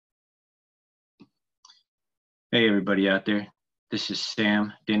Hey, everybody out there. This is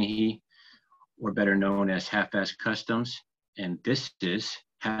Sam Dennehy, or better known as Halfass Customs, and this is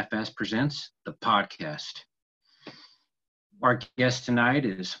Halfass Presents, the podcast. Our guest tonight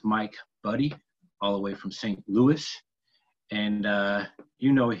is Mike Budde, all the way from St. Louis, and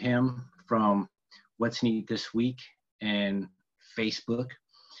you know him from What's Neat This Week and Facebook,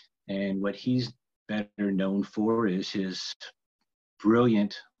 and what he's better known for is his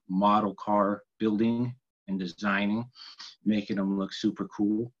brilliant model car building and designing, making them look super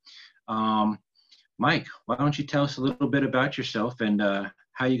cool. Mike, why don't you tell us a little bit about yourself and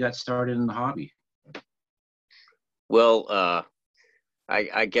how you got started in the hobby? Well,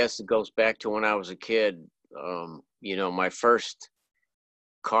 I guess it goes back to when I was a kid. My first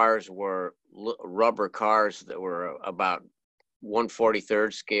cars were rubber cars that were about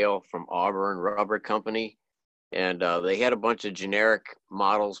 1/43rd scale from Auburn Rubber Company. And they had a bunch of generic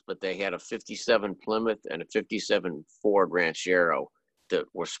models, but they had a 57 Plymouth and a 57 Ford Ranchero that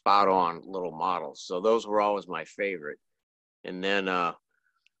were spot on little models. So those were always my favorite. And then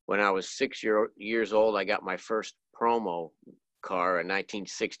when I was 6 years old, I got my first promo car, a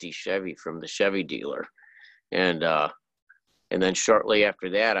 1960 Chevy from the Chevy dealer. And then shortly after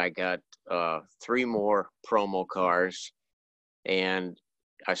that, I got three more promo cars, and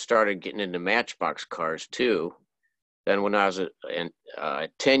I started getting into Matchbox cars too. Then when I was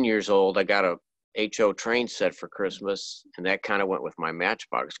 10 years old, I got a HO train set for Christmas, and that kind of went with my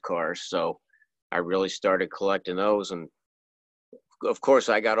Matchbox cars. So I really started collecting those. And of course,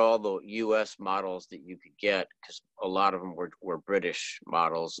 I got all the US models that you could get, because a lot of them were British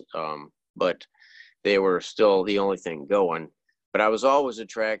models, but they were still the only thing going. But I was always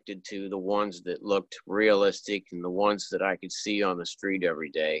attracted to the ones that looked realistic and the ones that I could see on the street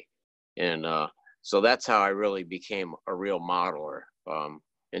every day. And so that's how I really became a real modeler,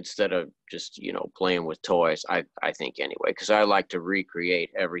 instead of just, playing with toys, I think anyway, because I like to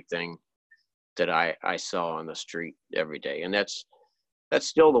recreate everything that I saw on the street every day. And that's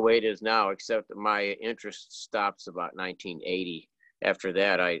still the way it is now, except that my interest stops about 1980. After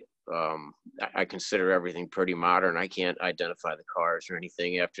that, I consider everything pretty modern. I can't identify the cars or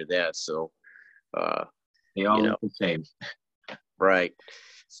anything after that. So they all look the same. Right.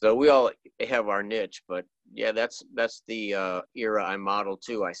 So we all have our niche, but yeah, that's the era I modeled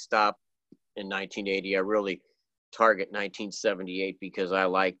too. I stopped in 1980. I really target 1978 because I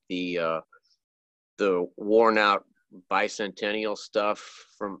like the worn out bicentennial stuff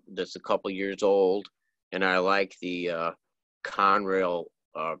that's a couple years old, and I like the Conrail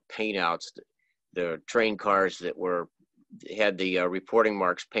paint outs, the train cars that had the reporting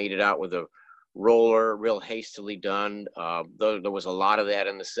marks painted out with a roller, real hastily done. There was a lot of that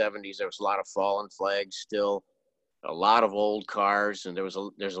in the 70s. There was a lot of fallen flags still, a lot of old cars, and there's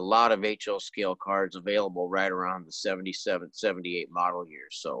a lot of HO scale cars available right around the 77, 78 model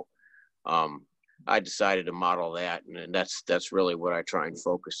years. So I decided to model that, and that's really what I try and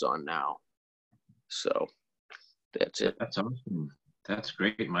focus on now. So that's it. That's awesome. That's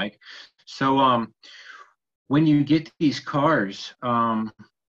great, Mike. So when you get these cars,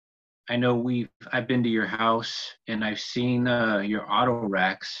 I know I've been to your house and I've seen your auto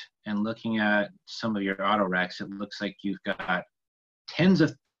racks, and looking at some of your auto racks, it looks like you've got tens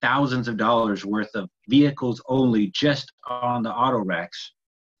of thousands of dollars worth of vehicles only just on the auto racks.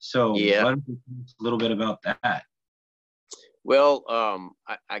 So yeah, what a little bit about that. Well,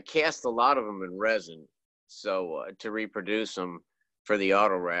 I cast a lot of them in resin, so to reproduce them for the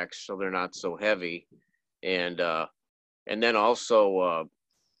auto racks, so they're not so heavy, and then also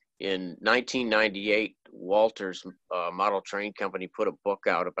in 1998, Walters Model Train Company put a book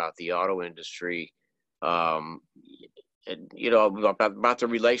out about the auto industry, about the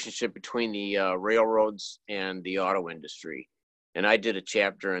relationship between the railroads and the auto industry. And I did a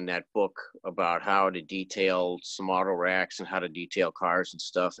chapter in that book about how to detail some auto racks and how to detail cars and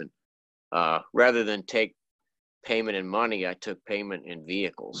stuff. And rather than take payment in money, I took payment in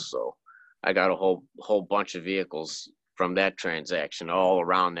vehicles. So I got a whole bunch of vehicles from that transaction all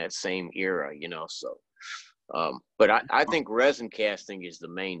around that same era, so but I think resin casting is the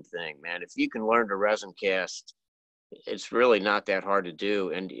main thing, man. If you can learn to resin cast, it's really not that hard to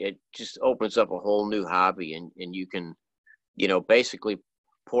do, and it just opens up a whole new hobby, and you can basically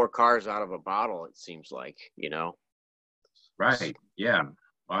pour cars out of a bottle, it seems like. Right. Yeah.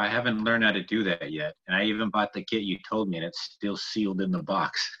 Well, I haven't learned how to do that yet, and I even bought the kit you told me, and it's still sealed in the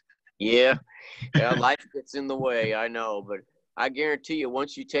box. Yeah, life gets in the way, I know, but I guarantee you,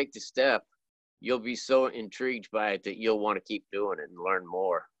 once you take the step, you'll be so intrigued by it that you'll want to keep doing it and learn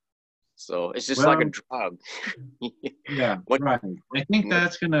more. So it's just like a drug. Yeah, right. I think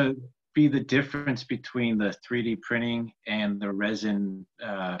that's gonna be the difference between the 3D printing and the resin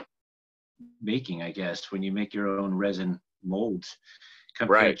making, I guess, when you make your own resin molds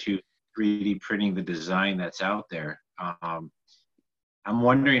compared to 3D printing the design that's out there? I'm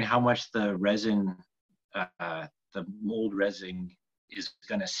wondering how much the resin, the mold resin is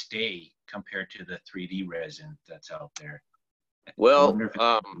going to stay compared to the 3D resin that's out there. Well,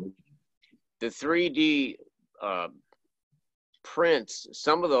 the 3D prints,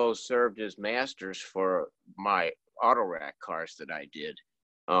 some of those served as masters for my auto rack cars that I did.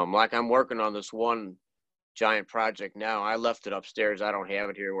 Like I'm working on this one giant project now. I left it upstairs. I don't have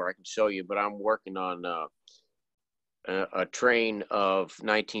it here where I can show you, but I'm working on a train of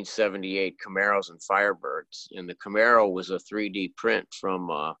 1978 Camaros and Firebirds. And the Camaro was a 3D print from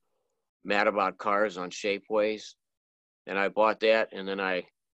Mad About Cars on Shapeways. And I bought that, and then I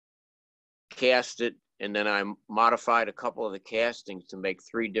cast it, and then I modified a couple of the castings to make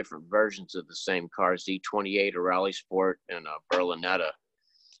 3 different versions of the same cars, E28, a Rally Sport, and a Berlinetta.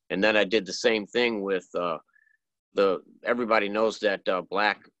 And then I did the same thing with everybody knows that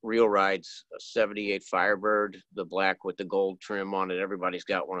black Real Rides 78 Firebird, the black with the gold trim on it. Everybody's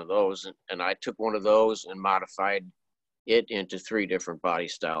got one of those. And I took one of those and modified it into 3 different body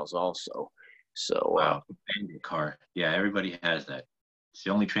styles also. So, wow, bandit car. Yeah, everybody has that. It's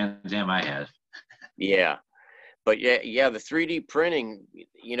the only Trans Am I have. Yeah. But yeah, the 3D printing,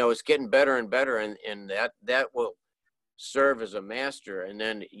 you know, it's getting better and better, and that will serve as a master, and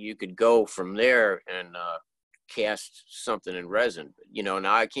then you could go from there and cast something in resin. You know,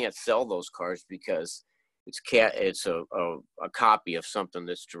 now I can't sell those cars because it's a copy of something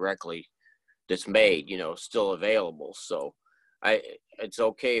that's made, you know, still available. So it's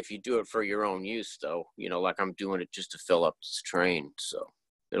okay if you do it for your own use, though. You know, like I'm doing it just to fill up this train. So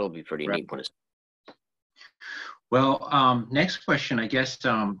it'll be pretty neat when it's. Well, next question, I guess.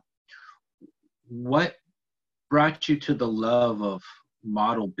 What brought you to the love of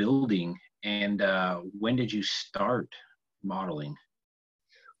model building, and when did you start modeling?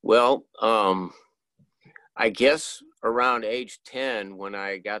 Well, I guess around age 10, when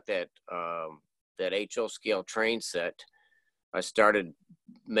I got that HO scale train set, I started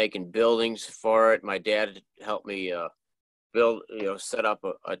making buildings for it. My dad helped me build, you know, set up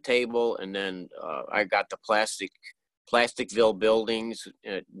a table, and then I got the Plasticville buildings,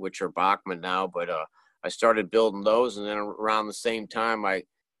 which are Bachmann now, but I started building those, and then around the same time, I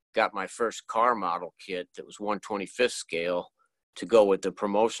got my first car model kit that was 1/25th scale to go with the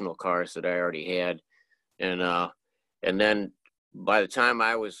promotional cars that I already had, and then by the time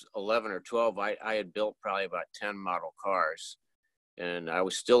I was 11 or 12, I had built probably about 10 model cars, and I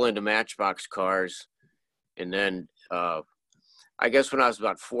was still into Matchbox cars, and then I guess when I was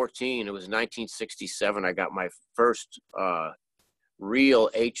about 14, it was 1967, I got my first real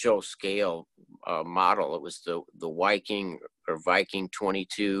HO scale model. It was the Viking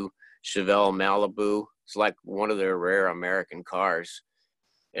 22 Chevelle Malibu. It's like one of their rare American cars.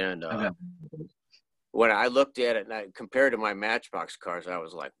 And when I looked at it and I compared to my Matchbox cars, I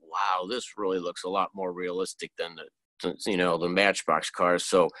was like, wow, this really looks a lot more realistic than the Matchbox cars.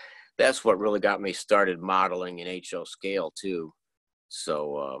 So that's what really got me started modeling in HO scale too.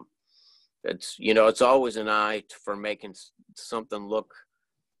 So it's, you know, it's always an eye for making something look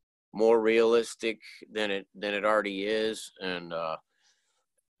more realistic than it already is, and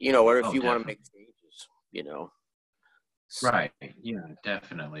you know, or if you want to make changes, you know. Right. Yeah,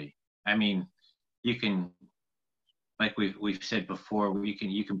 definitely. I mean, you can, like we've said before,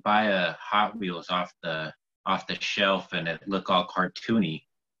 you can buy a Hot Wheels off the shelf and it look all cartoony,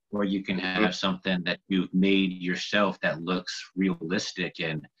 or you can have something that you've made yourself that looks realistic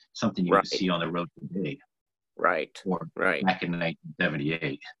and something you can see on the road today. Right. Or back in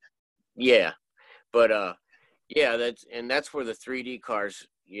 1978. Yeah. But yeah, that's where the 3D cars,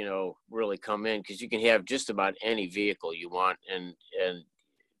 you know, really come in, because you can have just about any vehicle you want, and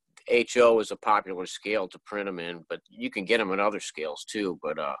HO is a popular scale to print them in, but you can get them in other scales too.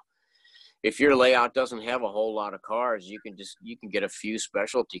 But if your layout doesn't have a whole lot of cars, you can get a few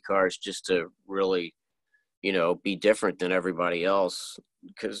specialty cars just to really, you know, be different than everybody else,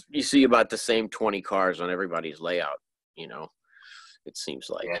 because you see about the same 20 cars on everybody's layout, you know, it seems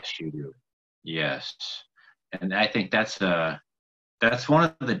like. Yes, you do. Yes. And I think that's one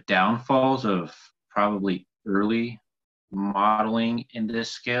of the downfalls of probably early modeling in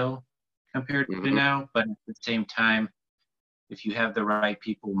this scale compared to now. But at the same time, if you have the right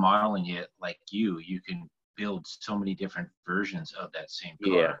people modeling it like you can build so many different versions of that same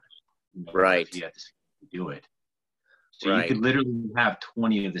car. Yeah. You know, right. If you have to do it. So you could literally have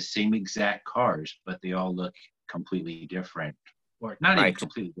 20 of the same exact cars, but they all look completely different. Or not even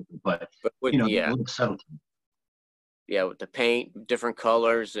completely different, but But with the little subtlety. yeah, with the paint, different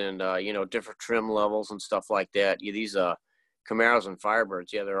colors, and different trim levels and stuff like that. Yeah, these Camaros and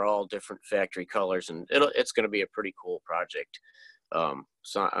Firebirds, yeah, they're all different factory colors, and it's going to be a pretty cool project.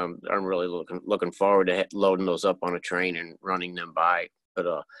 So I'm really looking forward to loading those up on a train and running them by.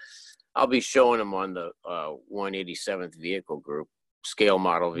 But I'll be showing them on the 187th vehicle group, scale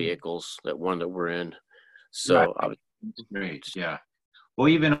model vehicles, that one that we're in. So Right. That's great. Yeah. Well,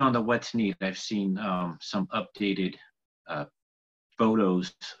 even on the What's Neat, I've seen some updated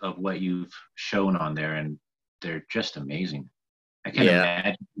photos of what you've shown on there, and they're just amazing. I can't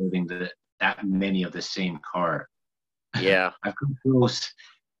imagine building that many of the same car. Yeah. I've come close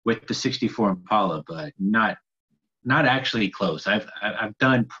with the 64 Impala, but not actually close. I've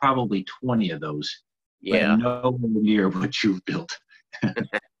done probably 20 of those, but nowhere near what you've built.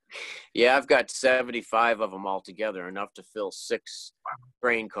 Yeah, I've got 75 of them altogether, enough to fill 6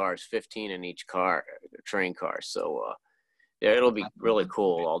 train cars, 15 in each train car. So yeah, it'll be really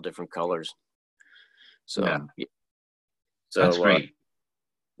cool, all different colors. So so that's great.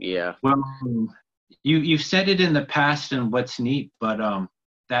 Yeah. Well, you've said it in the past, and What's Neat, but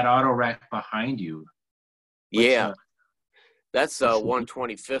that auto rack behind you. Yeah, that's a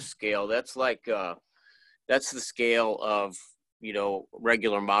 1/25th scale. That's like that's the scale of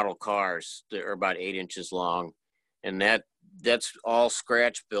regular model cars that are about 8 inches long, and that's all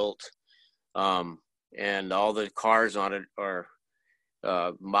scratch built, and all the cars on it are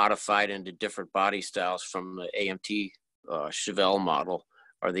modified into different body styles from the AMT Chevelle model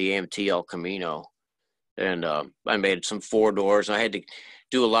or the AMT El Camino. And I made some 4 doors. I had to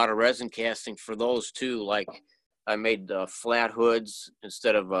do a lot of resin casting for those too. Like I made flat hoods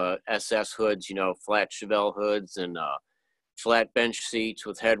instead of SS hoods, flat Chevelle hoods, and flat bench seats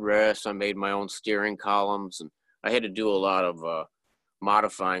with headrests. I made my own steering columns, and I had to do a lot of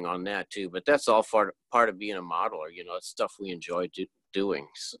modifying on that too. But that's all part of being a modeler. It's stuff we enjoy doing.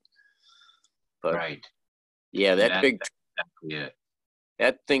 So, but right. Yeah, that's exactly it.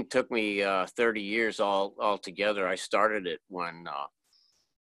 That thing took me 30 years all together. I started it when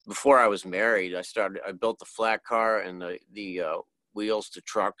before I was married. I built the flat car and the wheels to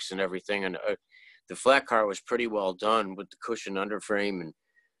trucks and everything, and the flat car was pretty well done with the cushion underframe. And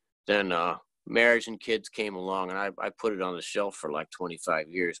then marriage and kids came along, and I put it on the shelf for like 25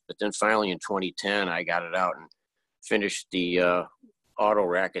 years. But then finally in 2010, I got it out and finished the auto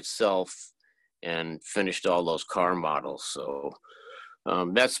rack itself and finished all those car models. So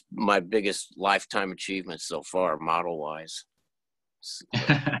that's my biggest lifetime achievement so far, model-wise.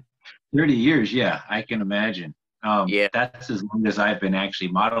 30 years, yeah, I can imagine. Yeah, that's as long as I've been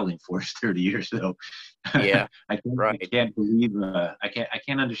actually modeling for, is 30 years. So yeah, I can't believe I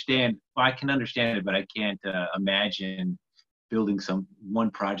can't understand. Well, I can understand it, but I can't imagine building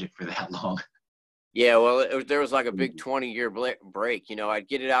one project for that long. Yeah, well, there was like a big 20-year break. I'd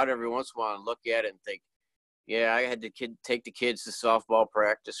get it out every once in a while and look at it and think, yeah, I had to take the kids to softball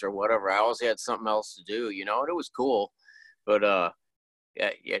practice or whatever. I always had something else to do, and it was cool. But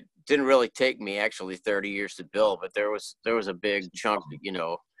it didn't really take me actually 30 years to build, but there was a big chunk,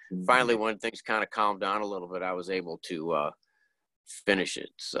 finally when things kind of calmed down a little bit, I was able to finish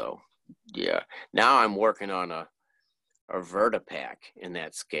it. So yeah, now I'm working on a Vertipack in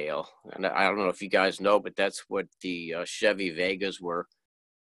that scale. And I don't know if you guys know, but that's what the Chevy Vegas were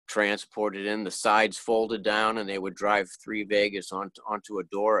transported in. The sides folded down, and they would drive 3 Vegas onto a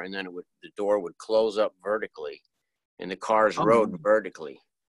door, and then the door would close up vertically, and the cars rode vertically.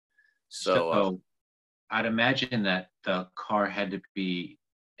 So I'd imagine that the car had to be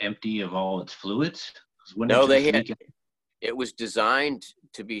empty of all its fluids. No, it was designed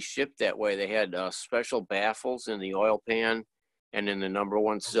to be shipped that way. They had special baffles in the oil pan and in the number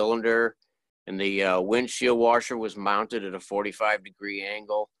 1 cylinder, and the windshield washer was mounted at a 45-degree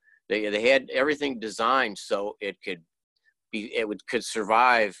angle. They had everything designed so it could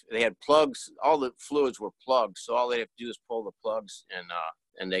survive. They had plugs. All the fluids were plugged, so all they have to do is pull the plugs,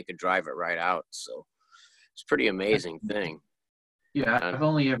 and they could drive it right out. So it's a pretty amazing thing. Yeah, I've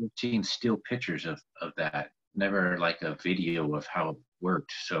only ever seen still pictures of that. Never like a video of how it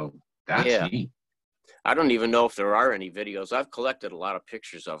worked. So that's neat. I don't even know if there are any videos. I've collected a lot of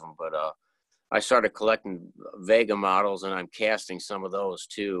pictures of them, but I started collecting Vega models, and I'm casting some of those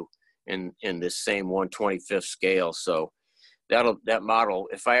too in this same 1/25th scale. So that model,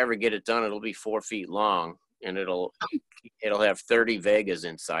 if I ever get it done, it'll be 4 feet long, and it'll have 30 Vegas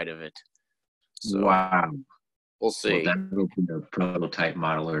inside of it. So wow. We'll see. Well, that'll be the prototype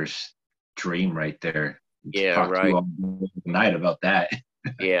modeler's dream right there. Yeah, talk right. To you all night about that.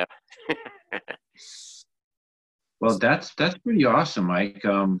 Yeah. Well, that's pretty awesome, Mike.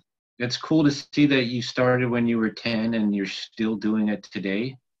 it's cool to see that you started when you were 10 and you're still doing it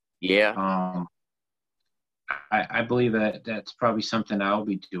today. Yeah. I believe that that's probably something I'll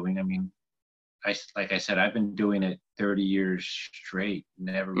be doing. I mean, like I said, I've been doing it 30 years straight,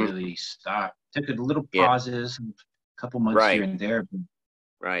 never Mm. really stopped. Took a little Yeah. pauses, a couple months here Right. and there, but,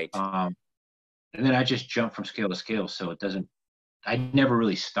 Right. and then I just jump from scale to scale, so I never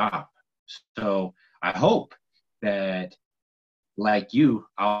really stop. So I hope that, like you,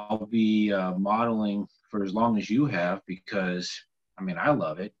 I'll be modeling for as long as you have, because I mean, I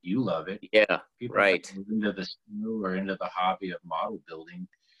love it. You love it. Yeah. People that Right. are into the skill or into the hobby of model building,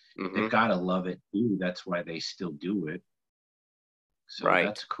 they've Hmm. got to love it too. That's why they still do it. So Right.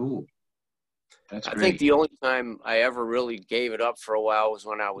 that's cool. That's I think great. the only time I ever really gave it up for a while was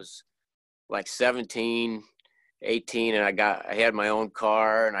when I was like 17, 18, and I had my own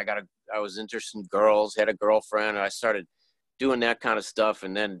car, and I was interested in girls, had a girlfriend, and I started doing that kind of stuff.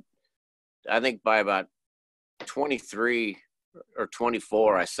 And then I think by about 23 or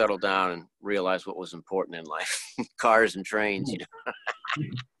 24, I settled down and realized what was important in life: cars and trains.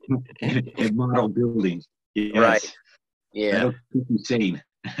 And model building. Right. Yes. Yeah. That'll keep you sane.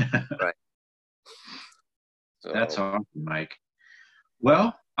 Right. That's So, awesome, Mike.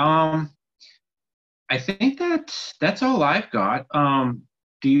 Well, I think that's all I've got.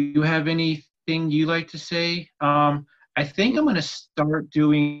 Do you have anything you like to say? I think I'm gonna start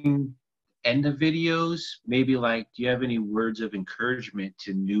doing end of videos. Maybe like, do you have any words of encouragement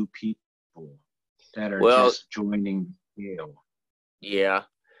to new people that are well, just joining Yale? yeah.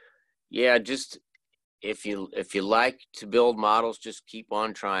 Yeah. Just if you like to build models, just keep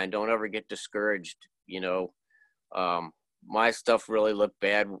on trying. Don't ever get discouraged. Um, my stuff really looked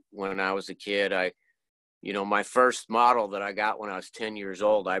bad when I was a kid. My first model that I got when I was 10 years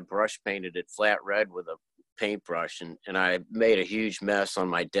old, I brush painted it flat red with a paintbrush, and I made a huge mess on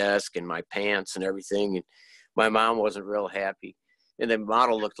my desk and my pants and everything. And my mom wasn't real happy. And the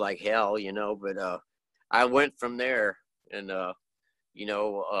model looked like hell, but I went from there. And you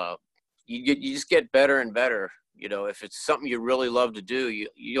know, you just get better and better. If it's something you really love to do,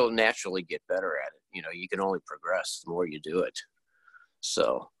 you'll naturally get better at it. You can only progress the more you do it.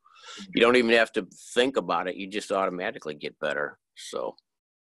 So you don't even have to think about it. You just automatically get better. So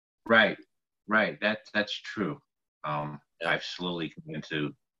Right, right. That's true. yeah, I've slowly come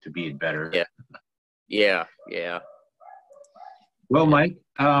into to being better. yeah, yeah, yeah. Well, And Mike,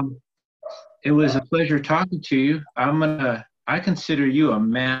 it was a pleasure talking to you. I consider you a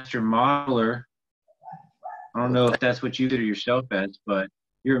master modeler. I don't well, know if that's what you consider yourself as, but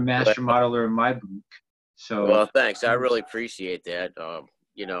you're a well, master modeler in my book. So, well, thanks. I really appreciate that.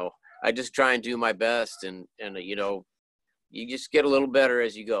 You know, I just try and do my best, and you just get a little better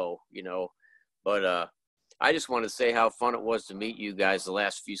as you go. But I just want to say how fun it was to meet you guys the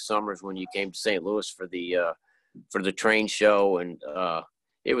last few summers when you came to St. Louis for the train show, and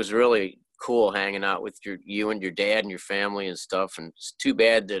it was really cool hanging out with you and your dad and your family and stuff. And it's too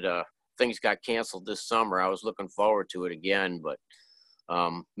bad that things got canceled this summer. I was looking forward to it again, but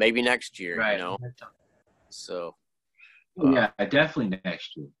maybe next year. right. So Oh, yeah, definitely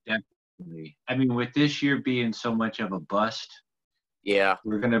next year. Definitely. I mean, with this year being so much of a bust, yeah,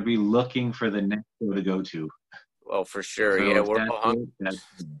 we're going to be looking for the next show to go to. well, for sure. So Yeah, if we're that's all it, that's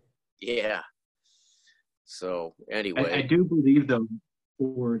it. yeah. So I anyway, do believe, though,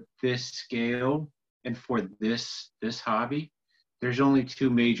 for this scale and for this hobby, there's only two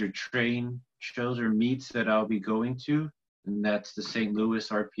major train shows or meets that I'll be going to, and that's the St. Louis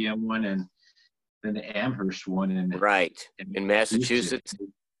RPM one and then the Amherst one right in in Massachusetts. Massachusetts,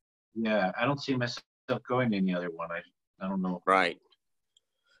 Yeah, I don't see myself going to any other one. I don't know. right?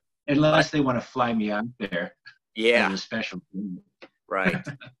 I, Unless they want to fly me out there as yeah, a special thing. right.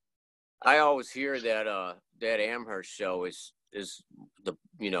 I always hear that that Amherst show is the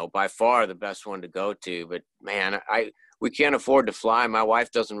by far the best one to go to. But man, we can't afford to fly. My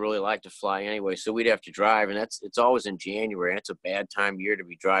wife doesn't really like to fly anyway, so we'd have to drive, and it's always in January, and it's a bad time of year to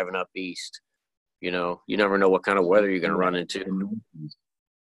be driving up east. You never know what kind of weather you're going to run into.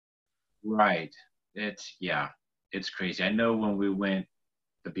 Right. Yeah, it's crazy. I know when we went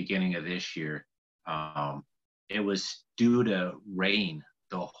the beginning of this year, it was due to rain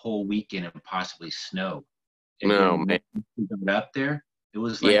the whole weekend and possibly snow. And No, then man. when we got up there, it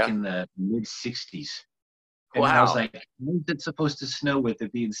was like Yeah. in the mid 60s. And I was Wow. like, when is it supposed to snow with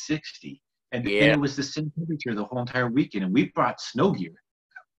it being 60? And then Yeah. it was the same temperature the whole entire weekend. And we brought snow gear.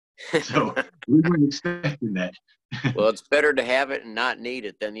 So we weren't expecting that. Well, it's better to have it and not need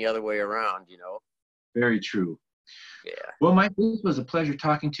it than the other way around. Very true. Yeah. Well, Mike, this was a pleasure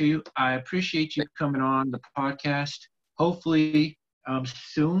talking to you. I appreciate you coming on the podcast. Hopefully,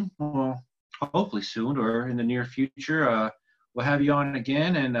 soon. Well, hopefully soon or in the near future. We'll have you on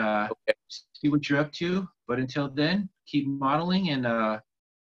again and Okay. see what you're up to. But until then, keep modeling and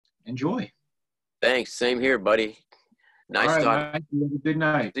enjoy. Thanks. Same here, buddy. Nice All right, talking. Mike, you have a good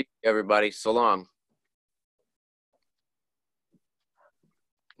night. See you, everybody. So long.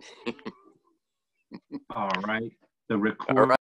 All right. The record. All right.